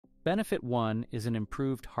Benefit 1 is an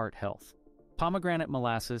improved heart health. Pomegranate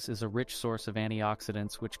molasses is a rich source of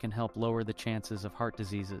antioxidants which can help lower the chances of heart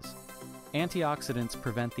diseases. Antioxidants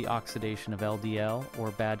prevent the oxidation of LDL,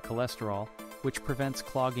 or bad cholesterol, which prevents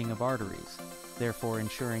clogging of arteries, therefore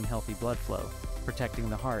ensuring healthy blood flow, protecting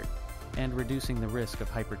the heart, and reducing the risk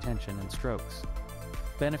of hypertension and strokes.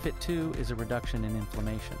 Benefit 2 is a reduction in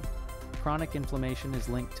inflammation. Chronic inflammation is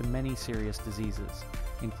linked to many serious diseases,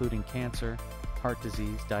 including cancer, heart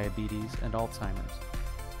disease, diabetes, and Alzheimer's.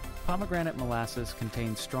 Pomegranate molasses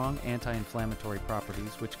contains strong anti-inflammatory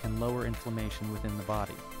properties which can lower inflammation within the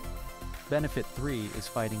body. Benefit 3 is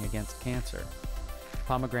fighting against cancer.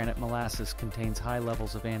 Pomegranate molasses contains high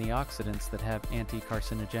levels of antioxidants that have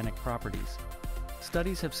anti-carcinogenic properties.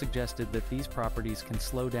 Studies have suggested that these properties can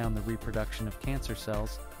slow down the reproduction of cancer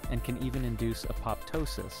cells and can even induce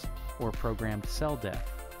apoptosis, or programmed cell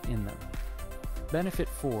death, in them. Benefit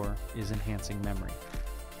 4 is enhancing memory.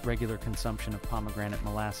 Regular consumption of pomegranate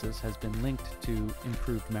molasses has been linked to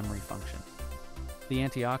improved memory function. The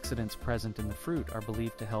antioxidants present in the fruit are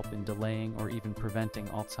believed to help in delaying or even preventing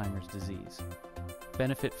Alzheimer's disease.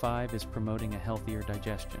 Benefit 5 is promoting a healthier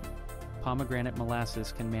digestion. Pomegranate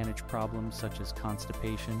molasses can manage problems such as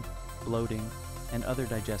constipation, bloating, and other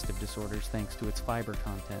digestive disorders thanks to its fiber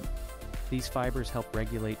content. These fibers help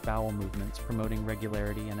regulate bowel movements, promoting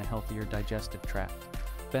regularity and a healthier digestive tract.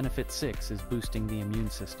 Benefit 6 is boosting the immune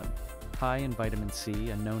system. High in vitamin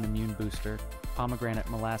C, a known immune booster, pomegranate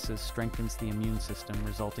molasses strengthens the immune system,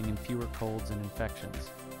 resulting in fewer colds and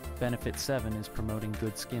infections. Benefit 7 is promoting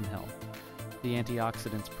good skin health. The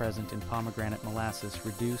antioxidants present in pomegranate molasses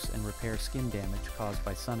reduce and repair skin damage caused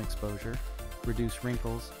by sun exposure, reduce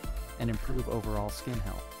wrinkles, and improve overall skin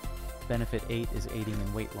health. Benefit 8 is aiding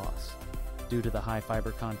in weight loss. Due to the high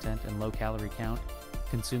fiber content and low calorie count,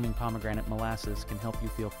 consuming pomegranate molasses can help you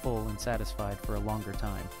feel full and satisfied for a longer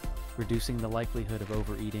time, reducing the likelihood of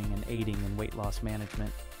overeating and aiding in weight loss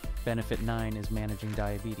management. Benefit 9 is managing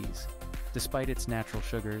diabetes. Despite its natural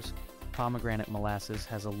sugars, pomegranate molasses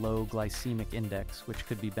has a low glycemic index, which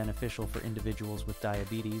could be beneficial for individuals with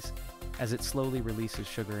diabetes, as it slowly releases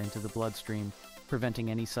sugar into the bloodstream,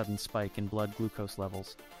 preventing any sudden spike in blood glucose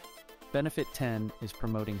levels. Benefit 10 is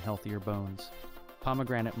promoting healthier bones.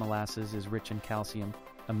 Pomegranate molasses is rich in calcium,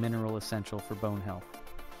 a mineral essential for bone health.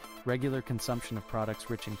 Regular consumption of products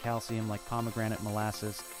rich in calcium like pomegranate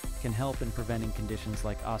molasses can help in preventing conditions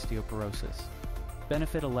like osteoporosis.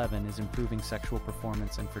 Benefit 11 is improving sexual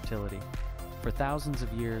performance and fertility. For thousands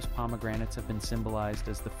of years, pomegranates have been symbolized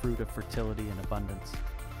as the fruit of fertility and abundance.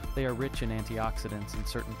 They are rich in antioxidants and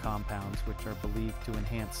certain compounds which are believed to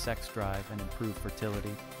enhance sex drive and improve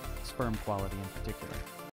fertility, sperm quality in particular.